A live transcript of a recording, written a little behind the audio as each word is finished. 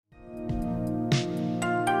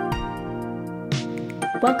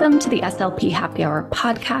Welcome to the SLP Happy Hour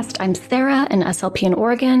podcast. I'm Sarah, an SLP in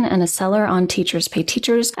Oregon and a seller on Teachers Pay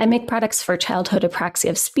Teachers. I make products for childhood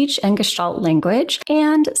apraxia of speech and Gestalt language.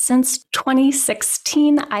 And since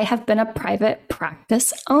 2016, I have been a private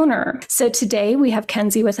practice owner. So today we have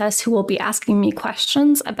Kenzie with us who will be asking me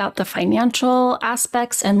questions about the financial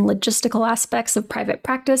aspects and logistical aspects of private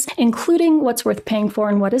practice, including what's worth paying for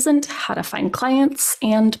and what isn't, how to find clients,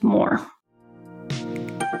 and more.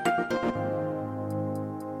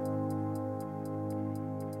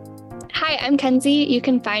 Hi, I'm Kenzie. You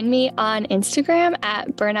can find me on Instagram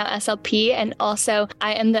at BurnoutSLP, and also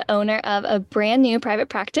I am the owner of a brand new private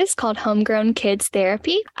practice called Homegrown Kids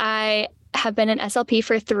Therapy. I have been an SLP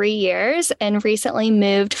for 3 years and recently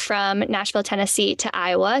moved from Nashville, Tennessee to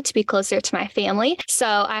Iowa to be closer to my family. So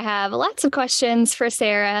I have lots of questions for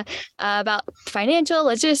Sarah about financial,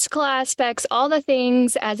 logistical aspects, all the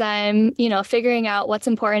things as I'm, figuring out what's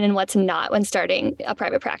important and what's not when starting a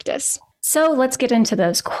private practice. So let's get into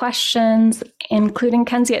those questions, including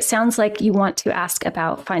Kenzie. It sounds like you want to ask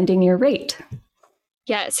about finding your rate.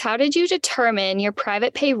 Yes. How did you determine your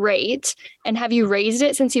private pay rate, and have you raised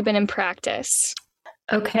it since you've been in practice?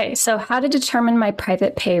 Okay, so how to determine my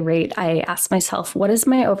private pay rate? I asked myself, what is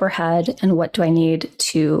my overhead and what do I need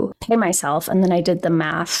to pay myself? And then I did the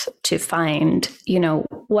math to find,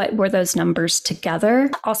 what were those numbers together?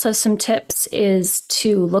 Also, some tips is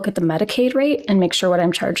to look at the Medicaid rate and make sure what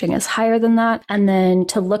I'm charging is higher than that. And then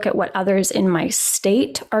to look at what others in my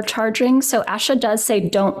state are charging. So ASHA does say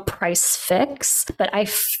don't price fix, but I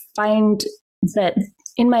find that,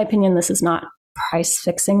 in my opinion, this is not price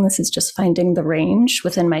fixing. This is just finding the range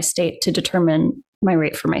within my state to determine my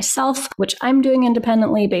rate for myself, which I'm doing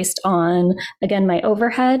independently based on, again, my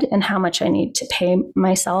overhead and how much I need to pay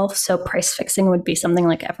myself. So price fixing would be something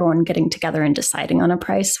like everyone getting together and deciding on a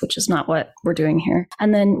price, which is not what we're doing here.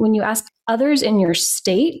 And then when you ask others in your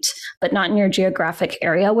state, but not in your geographic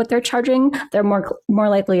area, what they're charging, they're more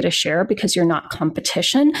likely to share because you're not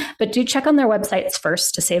competition. But do check on their websites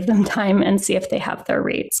first to save them time and see if they have their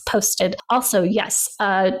rates posted. Also, yes,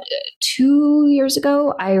 2 years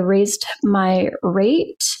ago, I raised my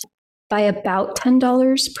rate by about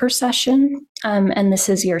 $10 per session. And this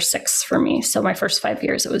is year 6 for me. So my first 5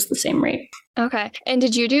 years, it was the same rate. Okay. And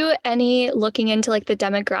did you do any looking into the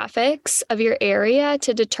demographics of your area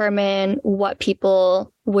to determine what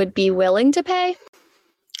people would be willing to pay?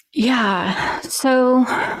 Yeah. So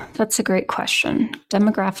that's a great question.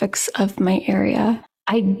 Demographics of my area.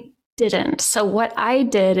 I didn't. So what I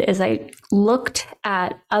did is I looked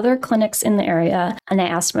at other clinics in the area and I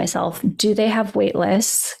asked myself, do they have wait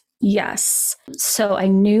lists? Yes. So I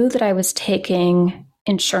knew that I was taking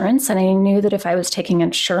insurance, and I knew that if I was taking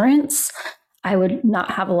insurance, I would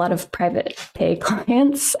not have a lot of private pay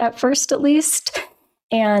clients at first, at least.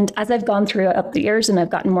 And as I've gone throughout the years and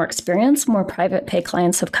I've gotten more experience, more private pay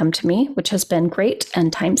clients have come to me, which has been great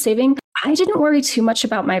and time saving. I didn't worry too much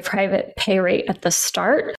about my private pay rate at the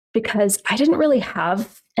start because I didn't really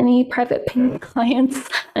have any private pay clients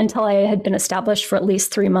until I had been established for at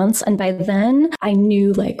least 3 months. And by then I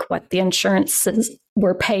knew what the insurances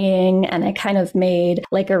were paying. And I kind of made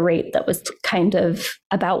a rate that was kind of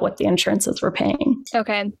about what the insurances were paying.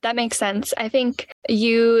 Okay, that makes sense. I think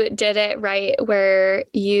you did it right where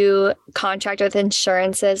you contract with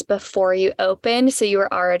insurances before you opened. So you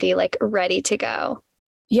were already ready to go.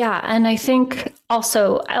 Yeah. And I think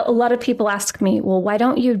also a lot of people ask me, well, why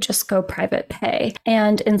don't you just go private pay?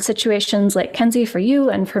 And in situations like Kenzie for you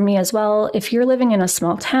and for me as well, if you're living in a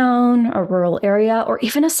small town, a rural area, or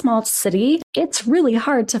even a small city, it's really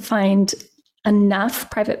hard to find enough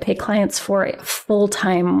private pay clients for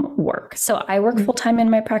full-time work. So I work full-time in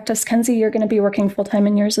my practice. Kenzie, you're going to be working full-time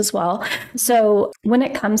in yours as well. So when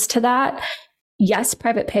it comes to that, yes,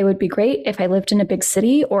 private pay would be great if I lived in a big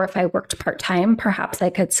city or if I worked part-time, perhaps I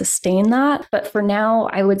could sustain that. But for now,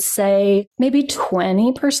 I would say maybe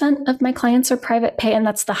 20% of my clients are private pay, and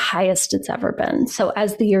that's the highest it's ever been. So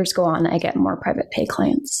as the years go on, I get more private pay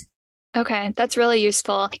clients. Okay, that's really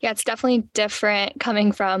useful. Yeah, it's definitely different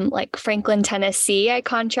coming from Franklin, Tennessee. I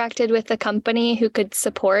contracted with a company who could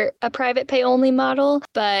support a private pay only model,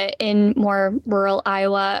 but in more rural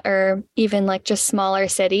Iowa or even just smaller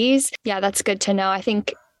cities, yeah, that's good to know. I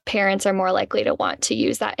think parents are more likely to want to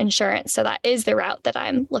use that insurance. So that is the route that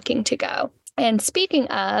I'm looking to go. And speaking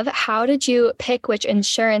of, how did you pick which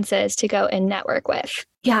insurances to go and network with?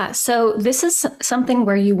 Yeah, so this is something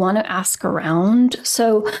where you want to ask around.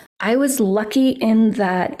 So I was lucky in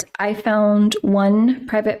that I found one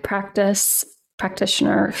private practice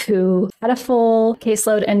practitioner who had a full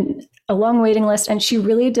caseload and a long waiting list, and she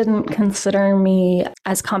really didn't consider me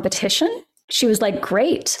as competition. she was like,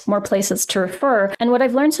 great, more places to refer. And what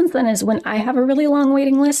I've learned since then is when I have a really long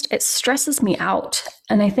waiting list, it stresses me out.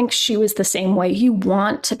 And I think she was the same way. You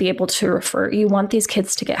want to be able to refer. You want these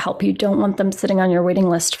kids to get help. You don't want them sitting on your waiting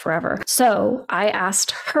list forever. So I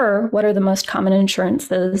asked her, what are the most common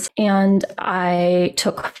insurances? And I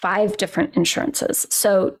took 5 different insurances.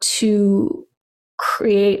 So to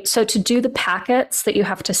do the packets that you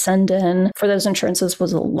have to send in for those insurances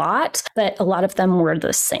was a lot, but a lot of them were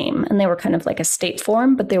the same. And they were kind of like a state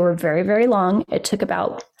form, but they were very, very long. It took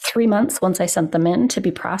about 3 months once I sent them in to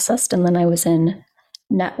be processed. And then I was in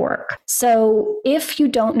network. So if you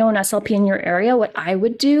don't know an SLP in your area, what I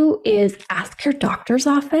would do is ask your doctor's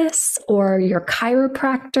office or your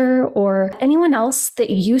chiropractor or anyone else that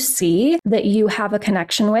you see that you have a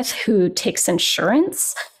connection with who takes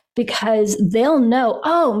insurance, because they'll know,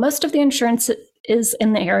 oh, most of the insurance is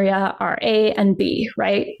in the area are A and B,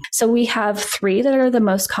 right? So we have 3 that are the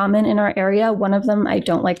most common in our area. One of them I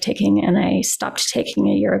don't like taking, and I stopped taking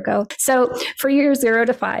a year ago. So for years 0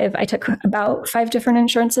 to 5, I took about 5 different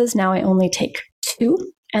insurances. Now I only take 2.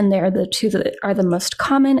 And they're the 2 that are the most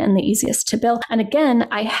common and the easiest to bill. And again,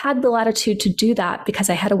 I had the latitude to do that because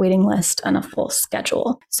I had a waiting list and a full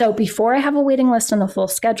schedule. So before I have a waiting list and a full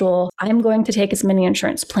schedule, I'm going to take as many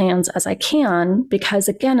insurance plans as I can because,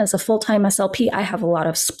 again, as a full-time SLP, I have a lot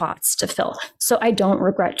of spots to fill. So I don't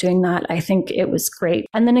regret doing that. I think it was great.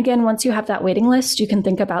 And then again, once you have that waiting list, you can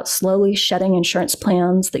think about slowly shedding insurance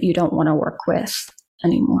plans that you don't want to work with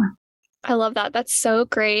anymore. I love that. That's so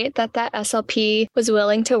great that SLP was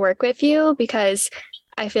willing to work with you, because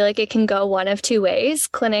I feel like it can go one of 2 ways.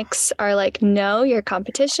 Clinics are like, no, you're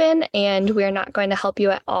competition and we're not going to help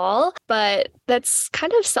you at all. But that's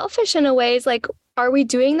kind of selfish in a way. It's like, are we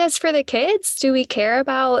doing this for the kids? Do we care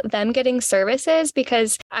about them getting services?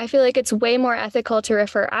 Because I feel like it's way more ethical to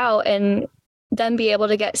refer out and then be able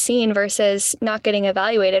to get seen versus not getting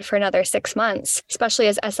evaluated for another 6 months, especially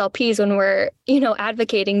as SLPs when we're,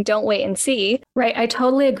 advocating, don't wait and see. Right. I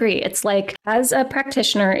totally agree. It's like, as a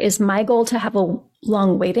practitioner, is my goal to have a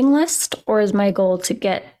long waiting list, or is my goal to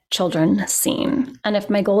get children seen? And if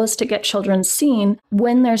my goal is to get children seen,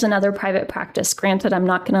 when there's another private practice, granted, I'm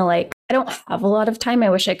not going to I don't have a lot of time. I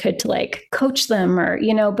wish I could to coach them or,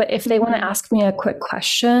 but if they want to ask me a quick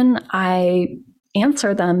question, I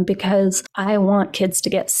answer them because I want kids to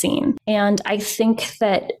get seen. And I think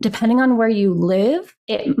that depending on where you live,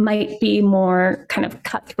 it might be more kind of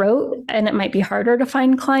cutthroat and it might be harder to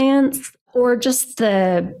find clients, or just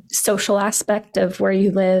the social aspect of where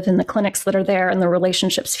you live and the clinics that are there and the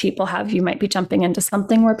relationships people have. You might be jumping into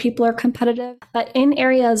something where people are competitive. But in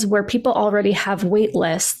areas where people already have wait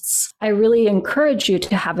lists, I really encourage you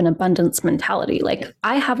to have an abundance mentality.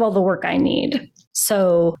 I have all the work I need,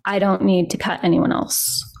 so I don't need to cut anyone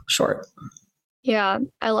else short. Yeah,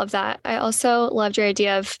 I love that. I also loved your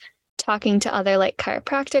idea of talking to other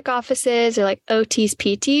chiropractic offices or OTs,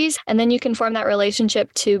 PTs, and then you can form that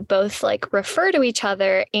relationship to both refer to each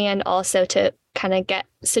other and also to kind of get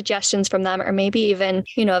suggestions from them, or maybe even,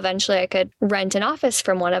 eventually I could rent an office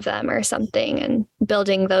from one of them or something, and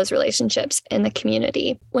building those relationships in the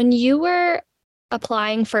community. When you were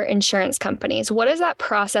applying for insurance companies, what does that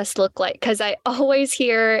process look like? Because I always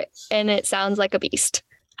hear, and it sounds like a beast.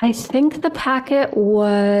 I think the packet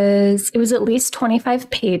was at least 25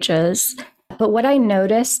 pages. But what I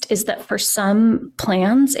noticed is that for some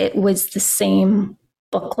plans, it was the same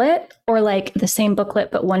booklet, or the same booklet,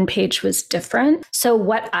 but one page was different. So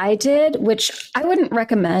what I did, which I wouldn't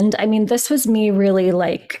recommend, this was me really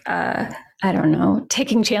I don't know,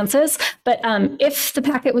 taking chances. But if the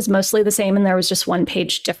packet was mostly the same and there was just one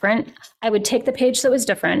page different, I would take the page that was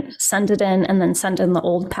different, send it in, and then send in the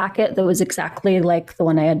old packet that was exactly like the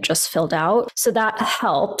one I had just filled out. So that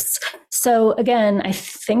helps. So again, I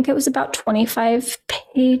think it was about 25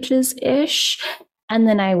 pages-ish. And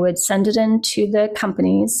then I would send it in to the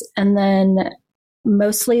companies, and then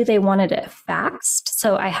mostly they wanted it faxed.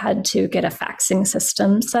 So I had to get a faxing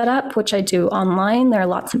system set up, which I do online. There are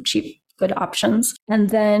lots of cheap, good options. And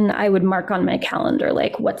then I would mark on my calendar,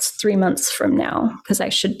 what's 3 months from now, because I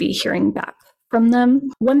should be hearing back from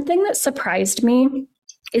them. One thing that surprised me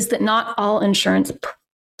is that not all insurance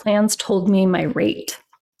plans told me my rate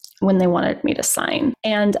when they wanted me to sign.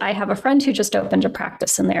 And I have a friend who just opened a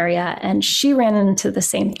practice in the area, and she ran into the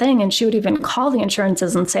same thing. And she would even call the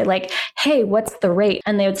insurances and say hey, what's the rate?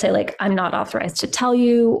 And they would say I'm not authorized to tell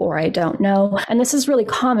you, or I don't know. And this is really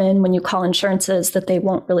common when you call insurances, that they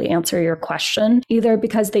won't really answer your question, either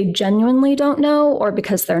because they genuinely don't know, or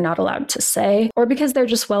because they're not allowed to say, or because they're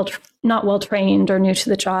just not well trained or new to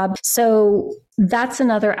the job. So that's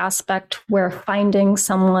another aspect where finding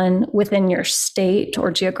someone within your state or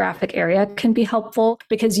geographic area can be helpful,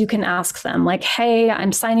 because you can ask them like, hey,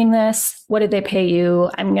 I'm signing this. What did they pay you?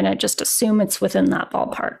 I'm going to just assume it's within that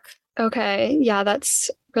ballpark. Okay. Yeah, that's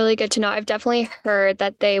really good to know. I've definitely heard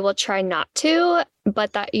that they will try not to,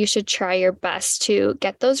 but that you should try your best to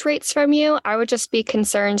get those rates from you. I would just be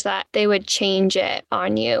concerned that they would change it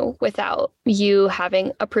on you without you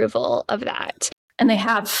having approval of that. And they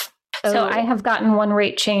have. Oh. So I have gotten one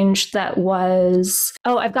rate change that was,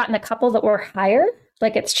 I've gotten a couple that were higher.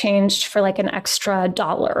 Like it's changed for like an extra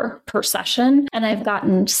 $1 per session. And I've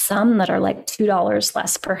gotten some that are like $2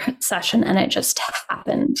 less per session. And it just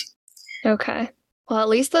happened. Okay. Well, at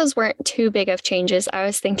least those weren't too big of changes. I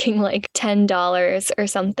was thinking like $10 or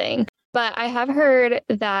something. But I have heard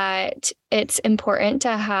that it's important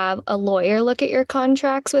to have a lawyer look at your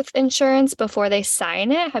contracts with insurance before they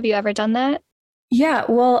sign it. Have you ever done that? Yeah,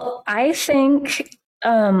 well, I think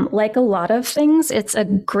like a lot of things, it's a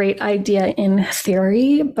great idea in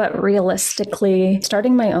theory, but realistically,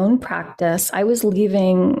 starting my own practice, I was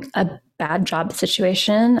leaving a bad job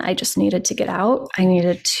situation. I just needed to get out. I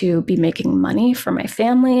needed to be making money for my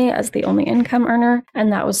family as the only income earner.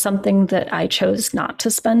 And that was something that I chose not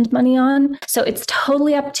to spend money on. So it's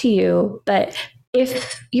totally up to you. But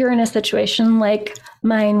if you're in a situation like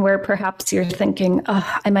mine, where perhaps you're thinking,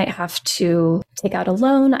 I might have to take out a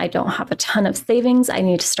loan. I don't have a ton of savings. I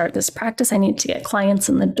need to start this practice. I need to get clients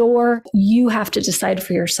in the door. You have to decide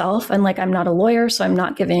for yourself. And like, I'm not a lawyer, so I'm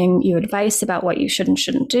not giving you advice about what you should and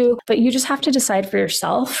shouldn't do, but you just have to decide for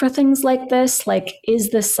yourself for things like this. Like, is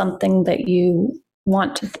this something that you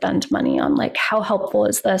want to spend money on? Like, how helpful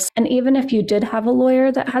is this? And even if you did have a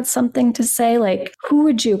lawyer that had something to say, like, who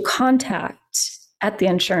would you contact at the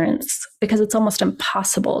insurance? Because it's almost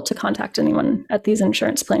impossible to contact anyone at these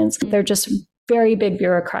insurance plans. They're just very big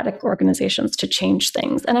bureaucratic organizations to change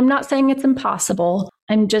things. And I'm not saying it's impossible.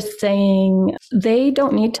 I'm just saying they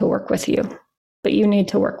don't need to work with you, but you need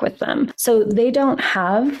to work with them. So they don't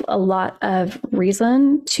have a lot of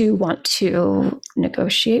reason to want to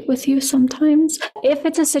negotiate with you sometimes. If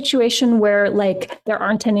it's a situation where like there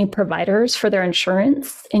aren't any providers for their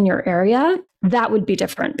insurance in your area, that would be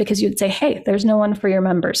different, because you'd say, hey, there's no one for your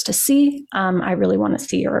members to see. I really want to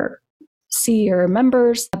see your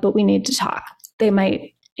members, but we need to talk. They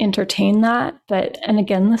might entertain that. And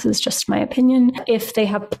again, this is just my opinion. If they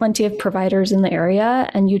have plenty of providers in the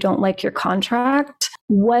area and you don't like your contract,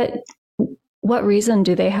 what reason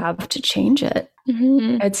do they have to change it?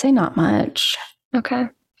 Mm-hmm. I'd say not much. Okay.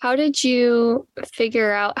 How did you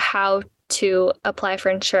figure out how to apply for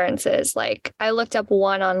insurances? Like, I looked up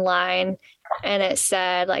one online and it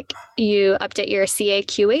said like you update your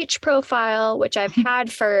CAQH profile, which I've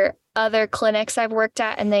had for other clinics I've worked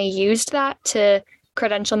at, and they used that to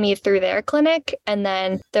credential me through their clinic. And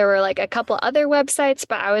then there were like a couple other websites,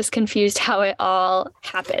 but I was confused how it all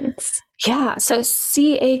happens. Yeah. So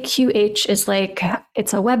CAQH is like,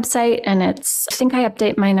 it's a website, and I think I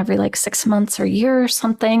update mine every like 6 months or a year or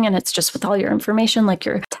something. And it's just with all your information, like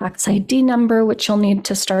your tax ID number, which you'll need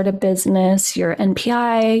to start a business, your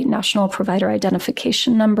NPI, National Provider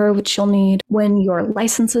Identification Number, which you'll need when your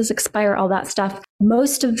licenses expire, all that stuff.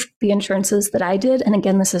 Most of the insurances that I did, and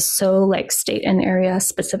again, this is so like state and area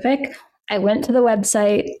specific, I went to the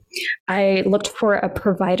website, I looked for a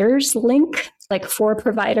provider's link, like for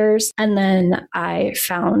providers, and then I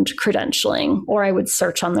found credentialing, or I would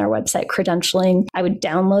search on their website credentialing. I would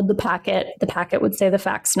download the packet. The packet would say the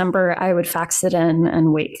fax number. I would fax it in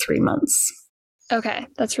and wait 3 months. Okay,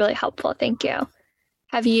 that's really helpful. Thank you.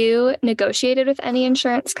 Have you negotiated with any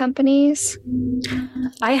insurance companies?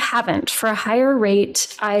 I haven't. For a higher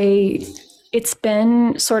rate, it's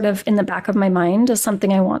been sort of in the back of my mind as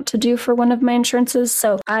something I want to do for one of my insurances.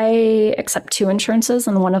 So I accept 2 insurances,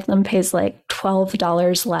 and one of them pays like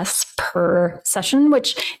 $12 less per session,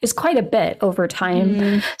 which is quite a bit over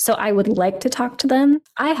time. So I would like to talk to them.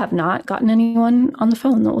 I have not gotten anyone on the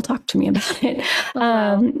phone that will talk to me about it.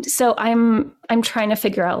 Wow. So I'm trying to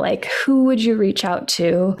figure out like, who would you reach out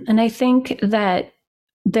to? And I think that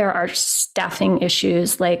there are staffing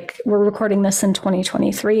issues. Like, we're recording this in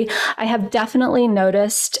 2023. I have definitely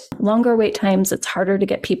noticed longer wait times. It's harder to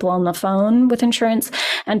get people on the phone with insurance,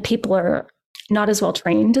 and people are not as well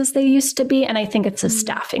trained as they used to be. And I think it's a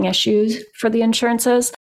staffing issue for the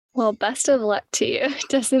insurances. Well, best of luck to you. It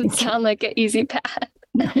doesn't sound like an easy path.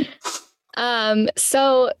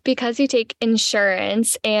 So because you take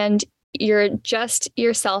insurance and you're just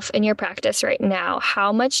yourself in your practice right now,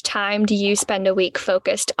 how much time do you spend a week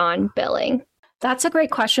focused on billing? That's a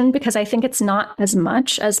great question, because I think it's not as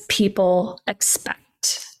much as people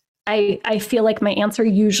expect. I feel like my answer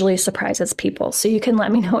usually surprises people. So you can let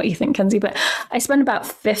me know what you think, Kenzie. But I spend about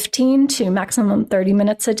 15 to maximum 30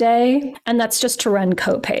 minutes a day. And that's just to run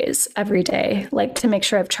copays every day, like to make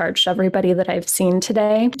sure I've charged everybody that I've seen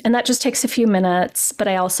today. And that just takes a few minutes. But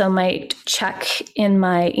I also might check in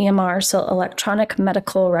my EMR, so electronic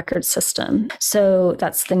medical record system. So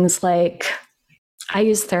that's things like, I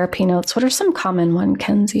use therapy notes. What are some common ones,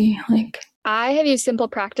 Kenzie? I have used Simple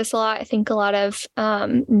Practice a lot. I think a lot of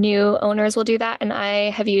new owners will do that. And I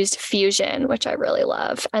have used Fusion, which I really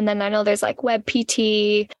love. And then I know there's like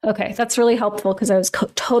WebPT. Okay, that's really helpful because I was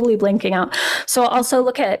totally blanking out. So I'll also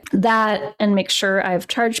look at that and make sure I've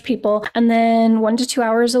charged people. And then 1 to 2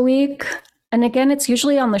 hours a week. And again, it's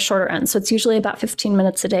usually on the shorter end. So it's usually about 15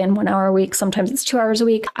 minutes a day and 1 hour a week. Sometimes it's 2 hours a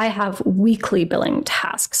week. I have weekly billing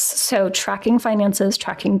tasks. So tracking finances,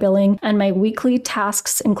 tracking billing. And my weekly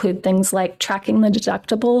tasks include things like tracking the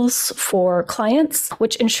deductibles for clients,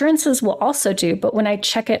 which insurances will also do. But when I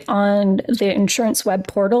check it on the insurance web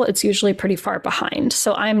portal, it's usually pretty far behind.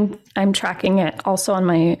 So I'm tracking it also on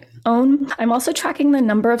my own. I'm also tracking the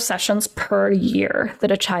number of sessions per year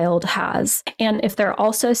that a child has. And if they're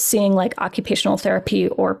also seeing like occupational therapy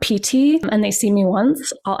or PT and they see me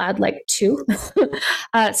once, I'll add like 2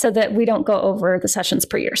 so that we don't go over the sessions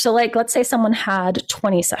per year. So like, let's say someone had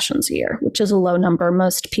 20 sessions a year, which is a low number.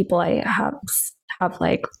 Most people I have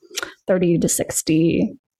like 30 to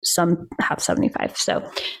 60, some have 75.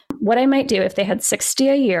 So what I might do if they had 60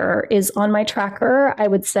 a year is on my tracker, I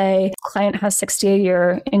would say client has 60 a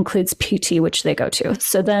year, includes PT, which they go to.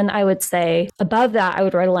 So then I would say above that, I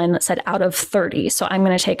would write a line that said out of 30. So I'm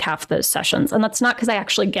going to take half those sessions. And that's not because I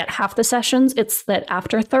actually get half the sessions. It's that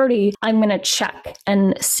after 30, I'm going to check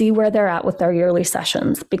and see where they're at with their yearly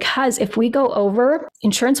sessions. Because if we go over,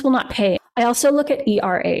 insurance will not pay. I also look at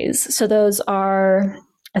ERAs. So those are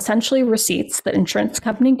essentially receipts that insurance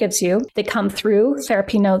company gives you. They come through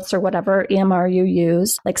therapy notes or whatever EMR you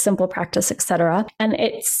use, like Simple Practice, etc. And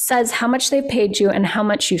it says how much they paid you and how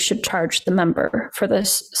much you should charge the member for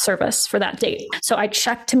this service for that date. So I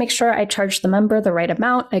check to make sure I charge the member the right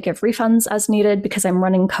amount. I give refunds as needed because I'm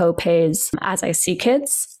running co-pays as I see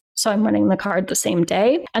kids. So I'm running the card the same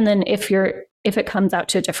day. And then if it comes out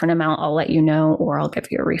to a different amount, I'll let you know, or I'll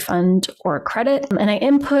give you a refund or a credit. And I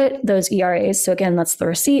input those ERAs. So again, that's the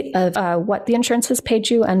receipt of what the insurance has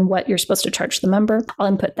paid you and what you're supposed to charge the member. I'll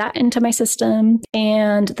input that into my system.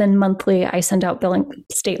 And then monthly, I send out billing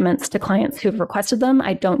statements to clients who've requested them.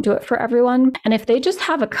 I don't do it for everyone. And if they just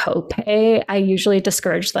have a copay, I usually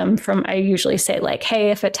discourage them I usually say like,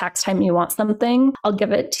 hey, if at tax time you want something, I'll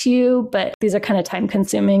give it to you. But these are kind of time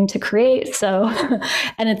consuming to create. So,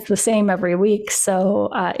 and it's the same every week. So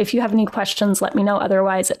if you have any questions, let me know.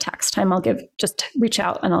 Otherwise, at tax time, just reach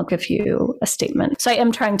out and I'll give you a statement. So I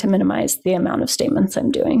am trying to minimize the amount of statements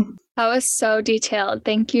I'm doing. That was so detailed.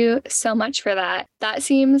 Thank you so much for that. That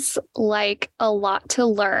seems like a lot to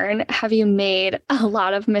learn. Have you made a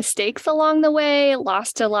lot of mistakes along the way?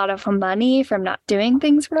 Lost a lot of money from not doing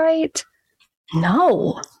things right?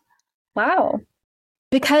 No. Wow.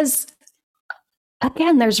 Because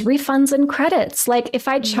again, there's refunds and credits. Like if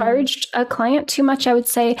I charged a client too much, I would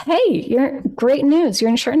say, hey, great news. Your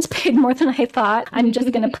insurance paid more than I thought. I'm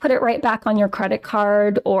just going to put it right back on your credit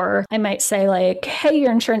card. Or I might say like, hey,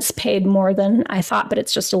 your insurance paid more than I thought, but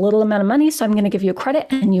it's just a little amount of money. So I'm going to give you a credit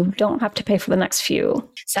and you don't have to pay for the next few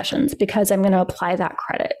sessions because I'm going to apply that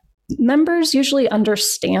credit. Members usually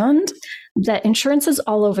understand that insurance is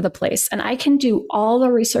all over the place and I can do all the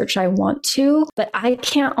research I want to, but I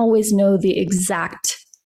can't always know the exact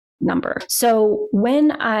number. So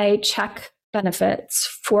when I check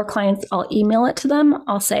benefits for clients, I'll email it to them.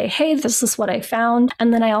 I'll say, hey, this is what I found.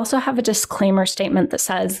 And then I also have a disclaimer statement that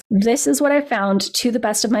says, this is what I found to the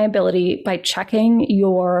best of my ability by checking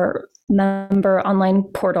your member online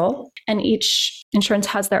portal. And each insurance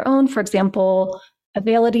has their own. For example,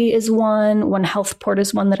 Availity is one HealthPort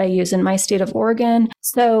is one that I use in my state of Oregon.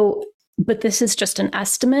 So, but this is just an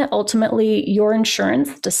estimate. Ultimately, your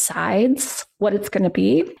insurance decides what it's going to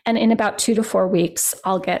be. And in about 2 to 4 weeks,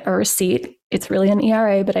 I'll get a receipt. It's really an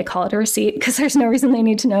ERA, but I call it a receipt because there's no reason they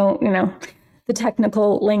need to know, the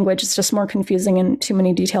technical language. It's just more confusing and too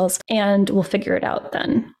many details. And we'll figure it out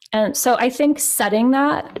then. And so I think setting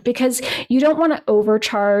that, because you don't want to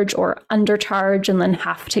overcharge or undercharge and then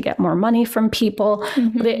have to get more money from people.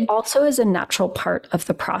 But it also is a natural part of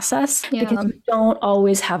the process because you don't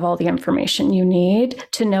always have all the information you need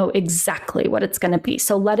to know exactly what it's going to be.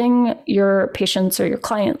 So letting your patients or your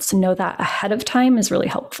clients know that ahead of time is really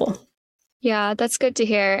helpful. Yeah, that's good to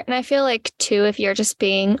hear. And I feel like, too, if you're just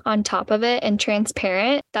being on top of it and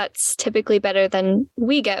transparent, that's typically better than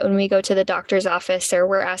we get when we go to the doctor's office or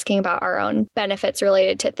we're asking about our own benefits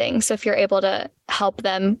related to things. So if you're able to help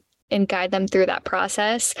them and guide them through that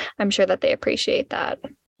process, I'm sure that they appreciate that.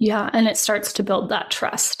 Yeah. And it starts to build that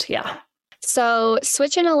trust. Yeah. So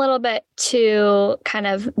switching a little bit to kind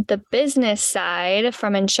of the business side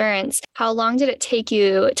from insurance, how long did it take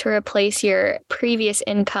you to replace your previous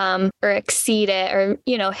income or exceed it or,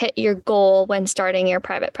 hit your goal when starting your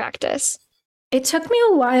private practice? It took me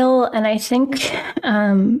a while. And I think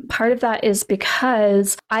part of that is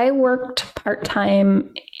because I worked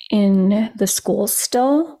part-time in the school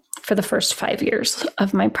still for the first 5 years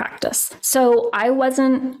of my practice. So I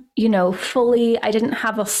wasn't, I didn't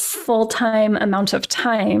have a full-time amount of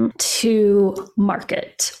time to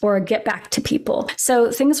market or get back to people.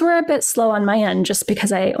 So things were a bit slow on my end just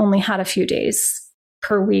because I only had a few days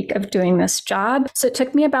per week of doing this job. So it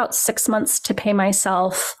took me about 6 months to pay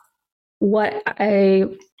myself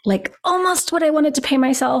almost what I wanted to pay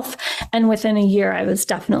myself. And within a year, I was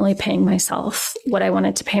definitely paying myself what I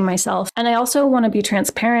wanted to pay myself. And I also want to be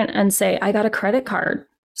transparent and say, I got a credit card.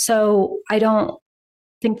 So I don't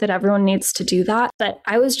think that everyone needs to do that. But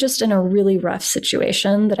I was just in a really rough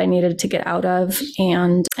situation that I needed to get out of,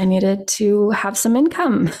 and I needed to have some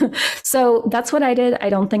income. So that's what I did. I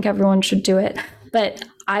don't think everyone should do it. But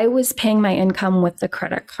I was paying my income with the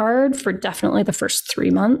credit card for definitely the first 3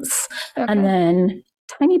 months. Okay. And then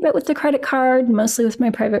tiny bit with the credit card, mostly with my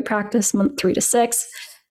private practice, month 3 to 6.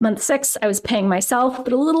 Month 6, I was paying myself,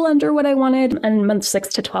 but a little under what I wanted. And month 6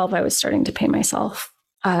 to 12, I was starting to pay myself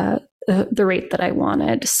the rate that I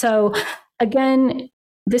wanted. So again,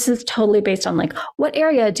 this is totally based on what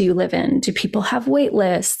area do you live in? Do people have wait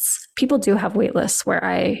lists? People do have wait lists where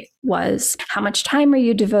I was. How much time are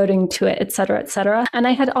you devoting to it, et cetera, et cetera. And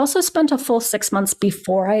I had also spent a full 6 months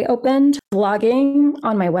before I opened blogging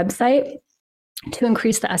on my website to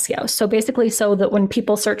increase the SEO. So basically, so that when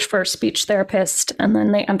people search for a speech therapist and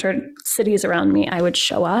then they entered cities around me, I would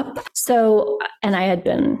show up. So, and I had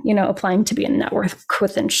been, applying to be in network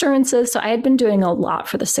with insurances. So I had been doing a lot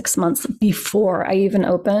for the 6 months before I even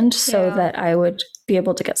opened so that I would be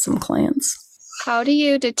able to get some clients. How do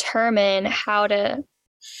you determine how to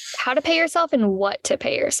pay yourself and what to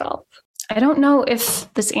pay yourself? I don't know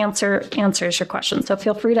if this answers your question, so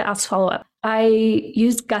feel free to ask follow-up. I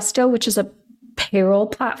use Gusto, which is a payroll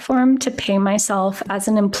platform, to pay myself as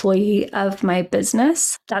an employee of my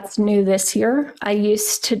business. That's new this year. I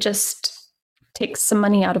used to just take some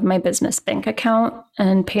money out of my business bank account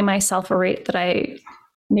and pay myself a rate that I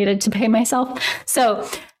needed to pay myself. So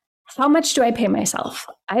how much do I pay myself?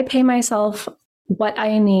 I pay myself what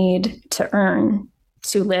I need to earn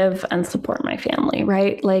to live and support my family,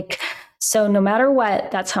 right? So no matter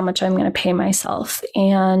what, that's how much I'm going to pay myself.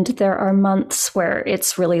 And there are months where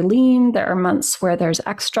it's really lean. There are months where there's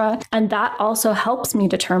extra. And that also helps me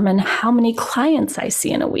determine how many clients I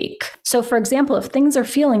see in a week. So for example, if things are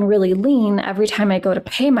feeling really lean, every time I go to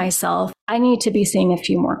pay myself, I need to be seeing a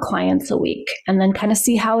few more clients a week and then kind of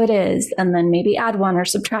see how it is. And then maybe add one or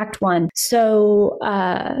subtract one. So,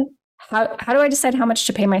 how do I decide how much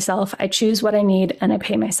to pay myself? I choose what I need and I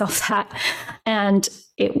pay myself that. And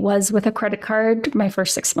it was with a credit card my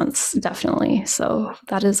first 6 months, definitely. So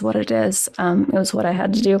that is what it is. It was what I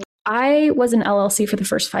had to do. I was an LLC for the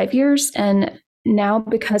first 5 years. And now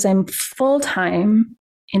because I'm full-time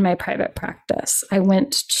in my private practice, I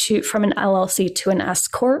went from an LLC to an S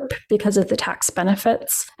Corp because of the tax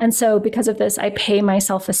benefits. And so because of this, I pay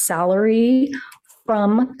myself a salary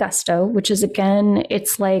from Gusto, which is, again,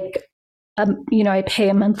 it's I pay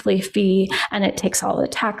a monthly fee and it takes all the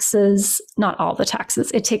taxes, not all the taxes.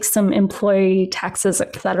 It takes some employee taxes,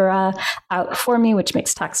 et cetera, out for me, which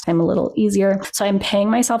makes tax time a little easier. So I'm paying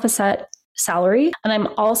myself a set salary. And I'm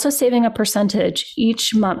also saving a percentage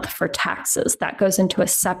each month for taxes. That goes into a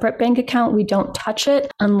separate bank account. We don't touch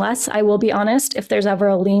it unless, I will be honest, if there's ever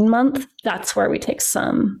a lean month, that's where we take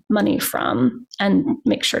some money from and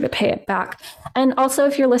make sure to pay it back. And also,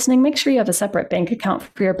 if you're listening, make sure you have a separate bank account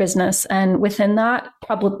for your business. And within that,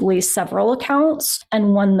 probably several accounts,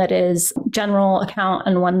 and one that is general account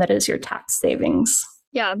and one that is your tax savings.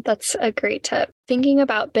 Yeah, that's a great tip. Thinking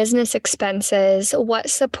about business expenses, what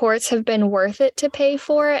supports have been worth it to pay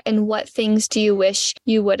for, and what things do you wish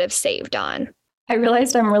you would have saved on? I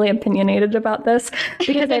realized I'm really opinionated about this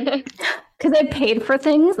because I paid for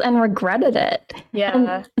things and regretted it. Yeah.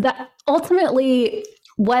 And that ultimately,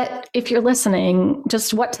 if you're listening,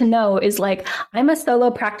 just what to know is I'm a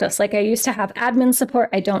solo practice. I used to have admin support.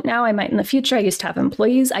 I don't now. I might in the future. I used to have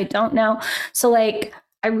employees. I don't now. So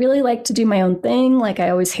I really like to do my own thing. Like I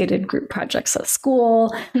always hated group projects at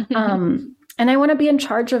school. And I want to be in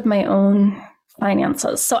charge of my own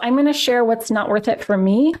finances. So I'm going to share what's not worth it for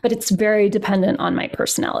me, but it's very dependent on my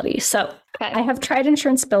personality. So I have tried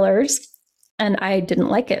insurance billers and I didn't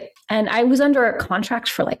like it. And I was under a contract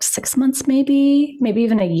for like 6 months, maybe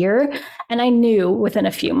even a year. And I knew within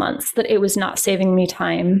a few months that it was not saving me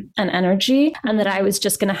time and energy and that I was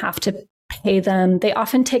just going to have to pay them. They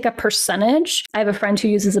often take a percentage. I have a friend who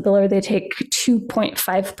uses a biller. They take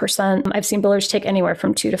 2.5%. I've seen billers take anywhere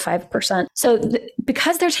from 2 to 5%. So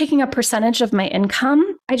because they're taking a percentage of my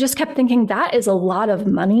income, I just kept thinking that is a lot of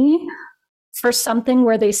money for something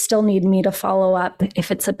where they still need me to follow up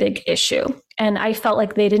if it's a big issue. And I felt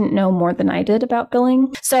like they didn't know more than I did about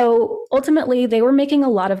billing. So ultimately, they were making a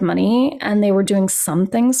lot of money and they were doing some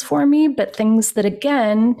things for me, but things that,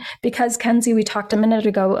 again, because Kenzie, we talked a minute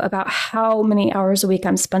ago about how many hours a week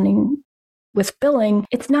I'm spending with billing,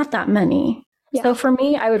 it's not that many. Yeah. So for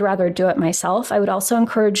me, I would rather do it myself. I would also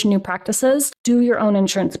encourage new practices. Do your own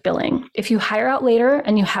insurance billing. If you hire out later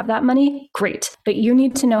and you have that money, great. But you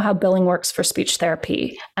need to know how billing works for speech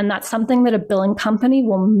therapy. And that's something that a billing company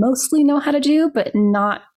will mostly know how to do, but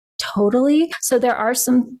not totally. So there are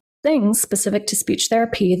some things specific to speech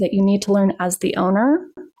therapy that you need to learn as the owner.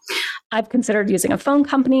 I've considered using a phone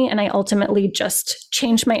company, and I ultimately just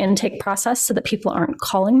changed my intake process so that people aren't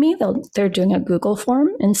calling me. They're doing a Google form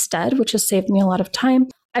instead, which has saved me a lot of time.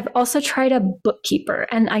 I've also tried a bookkeeper,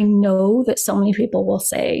 and I know that so many people will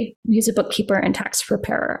say, use a bookkeeper and tax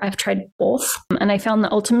preparer. I've tried both, and I found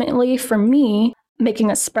that ultimately for me,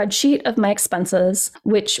 making a spreadsheet of my expenses,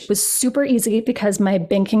 which was super easy because my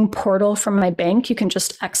banking portal from my bank, you can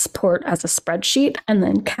just export as a spreadsheet, and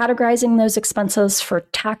then categorizing those expenses for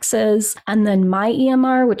taxes. And then my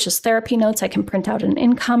EMR, which is therapy notes, I can print out an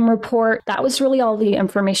income report. That was really all the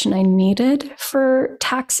information I needed for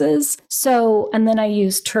taxes. So, and then I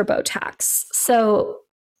use TurboTax. So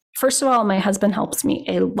first of all, my husband helps me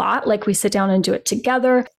a lot. Like we sit down and do it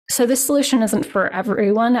together. So this solution isn't for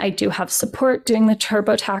everyone. I do have support doing the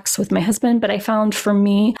TurboTax with my husband, but I found for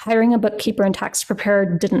me, hiring a bookkeeper and tax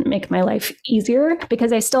preparer didn't make my life easier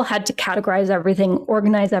because I still had to categorize everything,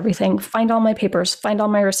 organize everything, find all my papers, find all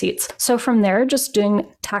my receipts. So from there, just doing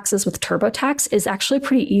taxes with TurboTax is actually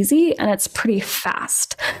pretty easy and it's pretty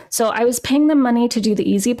fast. So I was paying them money to do the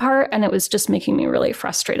easy part and it was just making me really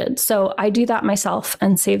frustrated. So I do that myself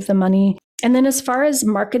and save the money. And then as far as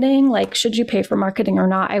marketing, like should you pay for marketing or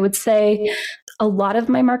not, I would say a lot of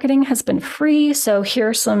my marketing has been free. So here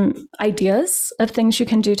are some ideas of things you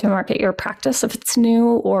can do to market your practice if it's new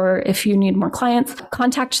or if you need more clients.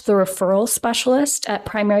 Contact the referral specialist at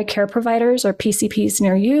primary care providers or PCPs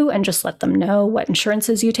near you and just let them know what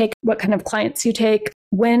insurances you take, what kind of clients you take.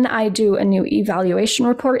 When I do a new evaluation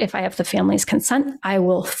report, if I have the family's consent, I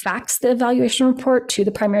will fax the evaluation report to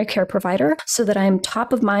the primary care provider so that I'm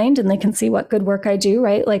top of mind and they can see what good work I do,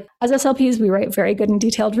 right? Like as SLPs, we write very good and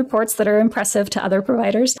detailed reports that are impressive to other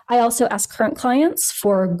providers. I also ask current clients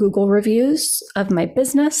for Google reviews of my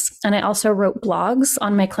business. And I also wrote blogs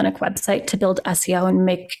on my clinic website to build SEO and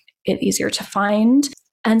make it easier to find.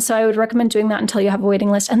 And so I would recommend doing that until you have a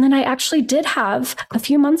waiting list. And then I actually did have a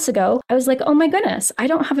few months ago, I was like, oh my goodness, I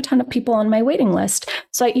don't have a ton of people on my waiting list.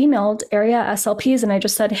 So I emailed area SLPs and I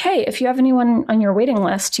just said, hey, if you have anyone on your waiting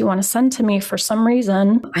list you want to send to me for some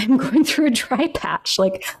reason, I'm going through a dry patch.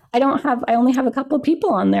 Like I only have a couple of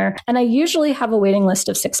people on there. And I usually have a waiting list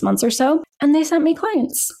of 6 months or so. And they sent me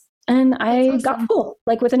clients. And I got full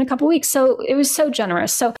like within a couple of weeks. So it was so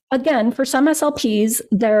generous. So again, for some SLPs,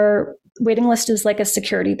 their waiting list is like a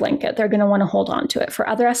security blanket. They're going to want to hold on to it. For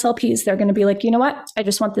other SLPs, they're going to be like, you know what? I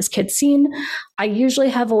just want this kid seen. I usually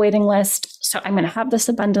have a waiting list. So I'm going to have this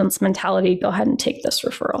abundance mentality. Go ahead and take this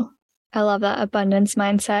referral. I love that abundance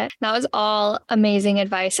mindset. That was all amazing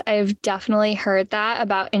advice. I've definitely heard that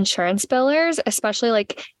about insurance billers, especially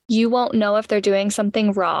like you won't know if they're doing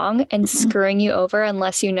something wrong and screwing you over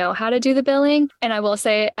unless you know how to do the billing. And I will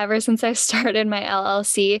say, ever since I started my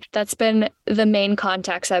LLC, that's been the main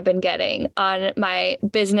contacts I've been getting on my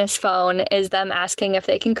business phone is them asking if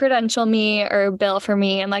they can credential me or bill for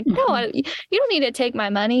me. I'm like, no, you don't need to take my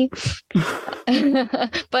money.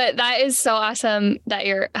 But that is so awesome that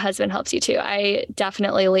your husband helps you too. I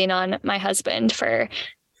definitely lean on my husband for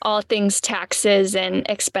all things taxes and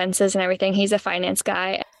expenses and everything. He's a finance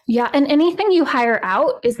guy. Yeah. And anything you hire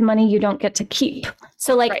out is money you don't get to keep.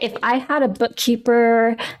 So like if I had a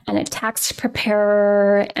bookkeeper and a tax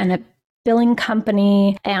preparer and a billing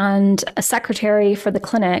company and a secretary for the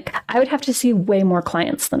clinic, I would have to see way more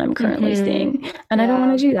clients than I'm currently seeing. And I don't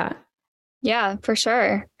want to do that. Yeah, for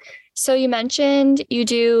sure. So you mentioned you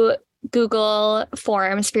do Google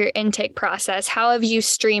Forms for your intake process. How have you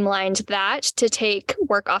streamlined that to take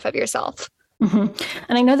work off of yourself? Mm-hmm.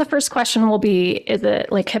 And I know the first question will be, is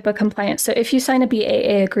it like HIPAA compliant? So if you sign a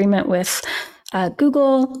BAA agreement with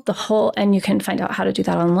Google, and you can find out how to do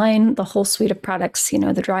that online, the whole suite of products,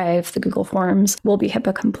 the Drive, the Google Forms will be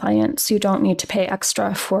HIPAA compliant. So you don't need to pay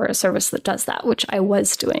extra for a service that does that, which I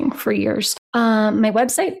was doing for years. My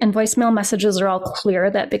website and voicemail messages are all clear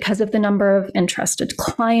that because of the number of interested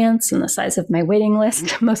clients and the size of my waiting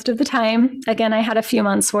list most of the time. Again, I had a few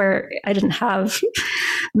months where I didn't have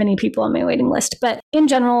many people on my waiting list, but in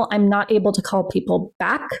general, I'm not able to call people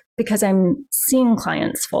back because I'm seeing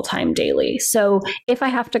clients full-time daily. So if I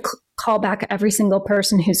have to call back every single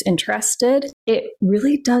person who's interested, it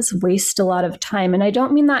really does waste a lot of time. And I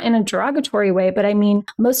don't mean that in a derogatory way, but I mean,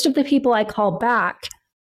 most of the people I call back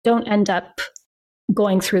don't end up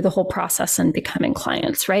going through the whole process and becoming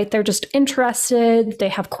clients, right? They're just interested. They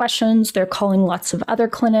have questions. They're calling lots of other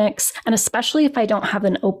clinics. And especially if I don't have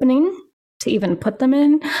an opening to even put them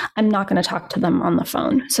in, I'm not going to talk to them on the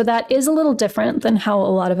phone. So that is a little different than how a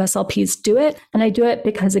lot of SLPs do it. And I do it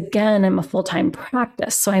because, again, I'm a full-time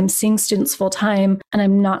practice. So I'm seeing students full-time, and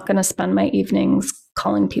I'm not going to spend my evenings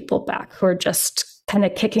calling people back who are just kind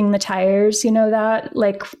of kicking the tires, that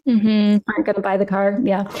like aren't going to buy the car.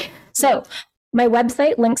 Yeah. So my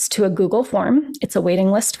website links to a Google form. It's a waiting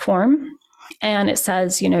list form. And it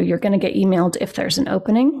says, you're going to get emailed if there's an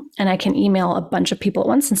opening. And I can email a bunch of people at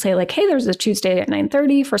once and say like, hey, there's a Tuesday at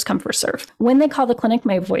 9:30, first come, first serve. When they call the clinic,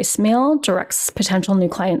 my voicemail directs potential new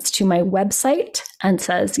clients to my website and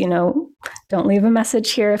says, don't leave a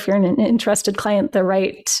message here if you're an interested client. The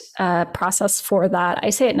right process for that,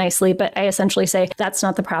 I say it nicely, but I essentially say that's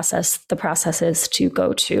not the process. The process is to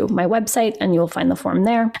go to my website and you'll find the form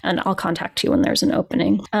there, and I'll contact you when there's an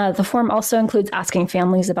opening. The form also includes asking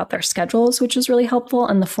families about their schedules, which is really helpful.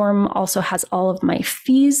 And the form also has all of my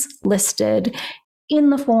fees listed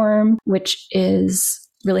in the form, which is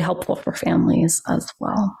really helpful for families as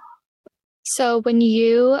well. So when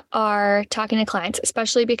you are talking to clients,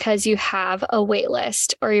 especially because you have a wait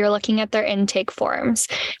list or you're looking at their intake forms,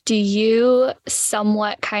 do you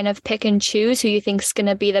somewhat kind of pick and choose who you think is going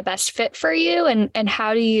to be the best fit for you? And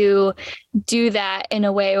how do you do that in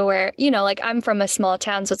a way where, like I'm from a small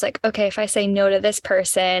town, so it's like, okay, if I say no to this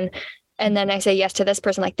person and then I say yes to this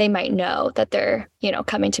person, like they might know that they're,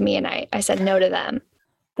 coming to me and I said no to them.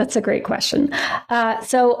 That's a great question.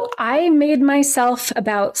 So I made myself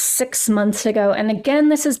about 6 months ago. And again,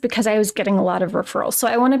 this is because I was getting a lot of referrals. So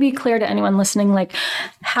I want to be clear to anyone listening, like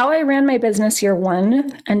how I ran my business year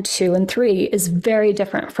 1 and 2 and 3 is very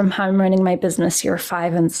different from how I'm running my business year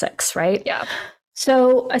 5 and 6, right? Yeah.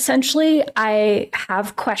 So essentially, I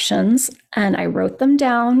have questions and I wrote them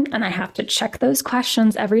down and I have to check those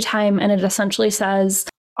questions every time. And it essentially says,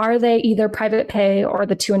 are they either private pay or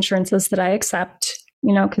the 2 insurances that I accept?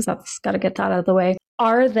 Because that's got to get that out of the way.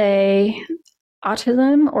 Are they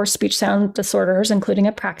autism or speech sound disorders, including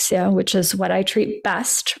apraxia, which is what I treat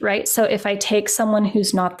best, right? So if I take someone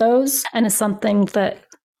who's not those and is something that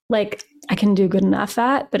like I can do good enough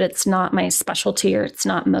at, but it's not my specialty or it's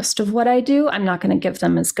not most of what I do, I'm not going to give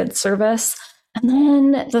them as good service. And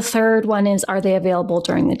then the third one is, are they available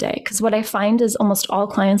during the day? Because what I find is almost all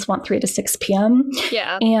clients want 3 to 6 p.m.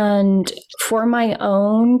 Yeah. And for my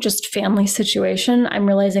own just family situation, I'm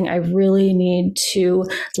realizing I really need to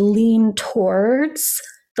lean towards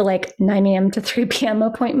the like 9 a.m. to 3 p.m.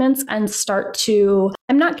 appointments and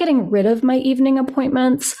I'm not getting rid of my evening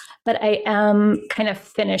appointments, but I am kind of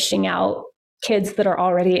finishing out kids that are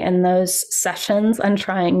already in those sessions and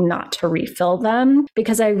trying not to refill them,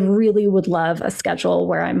 because I really would love a schedule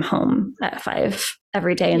where I'm home at 5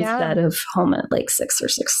 every day instead of home at like 6 or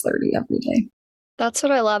 6:30 every day. That's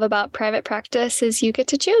what I love about private practice is you get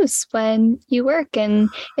to choose when you work and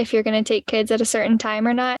if you're going to take kids at a certain time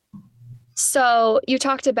or not. So you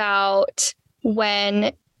talked about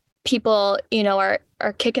when people, are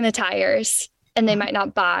kicking the tires and they might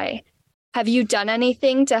not buy. Have you done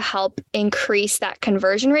anything to help increase that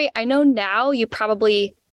conversion rate? I know now you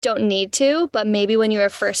probably don't need to, but maybe when you were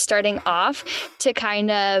first starting off to kind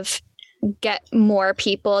of get more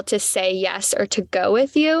people to say yes or to go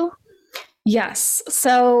with you? Yes.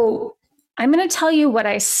 So I'm going to tell you what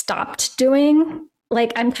I stopped doing.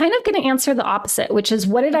 Like, I'm kind of going to answer the opposite, which is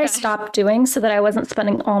what did I stop doing so that I wasn't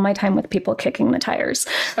spending all my time with people kicking the tires?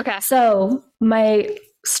 Okay. So my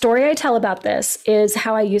story I tell about this is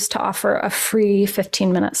how I used to offer a free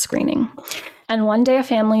 15-minute screening. And one day a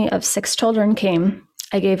family of 6 children came.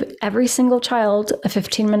 I gave every single child a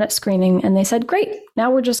 15-minute screening and they said, great,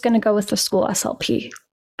 now we're just going to go with the school SLP.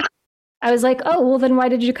 I was like, oh, well, then why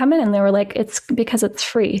did you come in? And they were like, it's because it's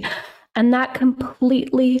free. And that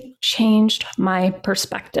completely changed my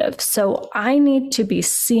perspective. So I need to be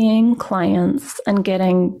seeing clients and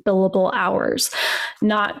getting billable hours,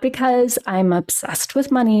 not because I'm obsessed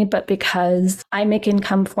with money, but because I make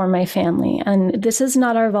income for my family. And this is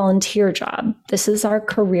not our volunteer job. This is our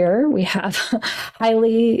career. We have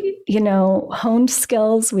highly, honed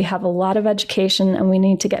skills. We have a lot of education, and we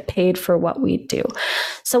need to get paid for what we do.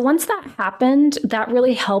 So once that happened, that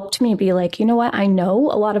really helped me be like, you know what? I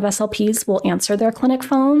know a lot of SLPs will answer their clinic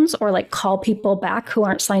phones or like call people back who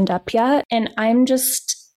aren't signed up yet. And I'm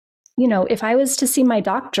just, if I was to see my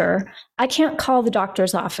doctor, I can't call the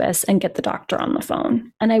doctor's office and get the doctor on the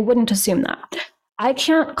phone. And I wouldn't assume that. I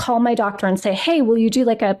can't call my doctor and say, hey, will you do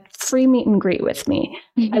like a free meet and greet with me?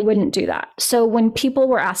 I wouldn't do that. So when people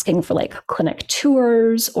were asking for like clinic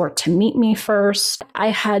tours or to meet me first, I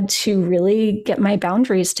had to really get my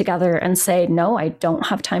boundaries together and say, no, I don't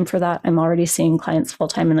have time for that. I'm already seeing clients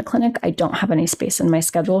full-time in the clinic. I don't have any space in my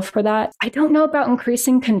schedule for that. I don't know about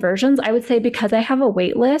increasing conversions. I would say because I have a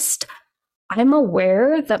wait list, I'm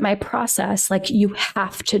aware that my process, like you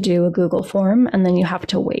have to do a Google form and then you have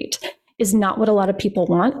to wait, is not what a lot of people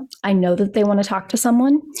want. I know that they want to talk to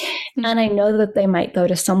someone, and I know that they might go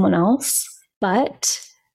to someone else, but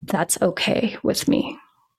that's okay with me.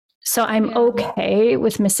 So I'm okay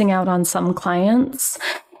with missing out on some clients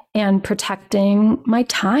and protecting my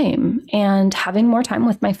time and having more time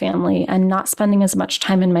with my family and not spending as much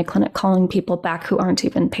time in my clinic calling people back who aren't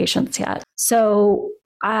even patients yet. So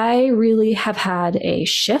I really have had a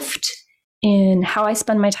shift in how I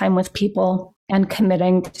spend my time with people and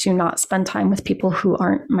committing to not spend time with people who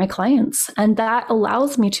aren't my clients. And that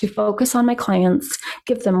allows me to focus on my clients,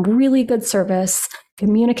 give them really good service,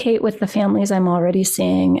 communicate with the families I'm already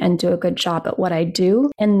seeing, and do a good job at what I do,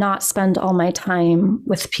 and not spend all my time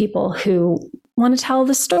with people who want to tell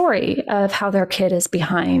the story of how their kid is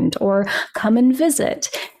behind or come and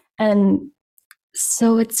visit. And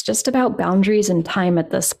so it's just about boundaries and time at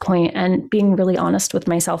this point, and being really honest with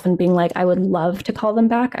myself and being like, I would love to call them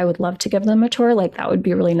back. I would love to give them a tour. Like that would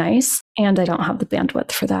be really nice. And I don't have the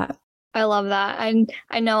bandwidth for that. I love that. And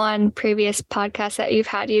I know on previous podcasts that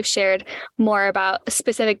you've shared more about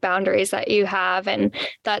specific boundaries that you have. And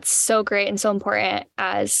that's so great and so important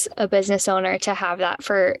as a business owner to have that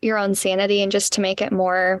for your own sanity and just to make it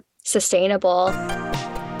more sustainable.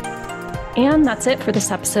 And that's it for this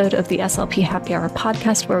episode of the SLP Happy Hour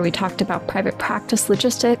podcast, where we talked about private practice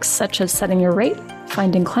logistics, such as setting your rate,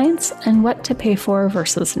 finding clients, and what to pay for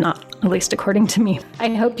versus not, at least according to me.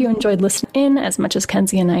 I hope you enjoyed listening in as much as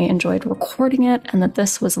Kenzie and I enjoyed recording it, and that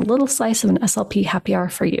this was a little slice of an SLP Happy Hour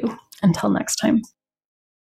for you. Until next time.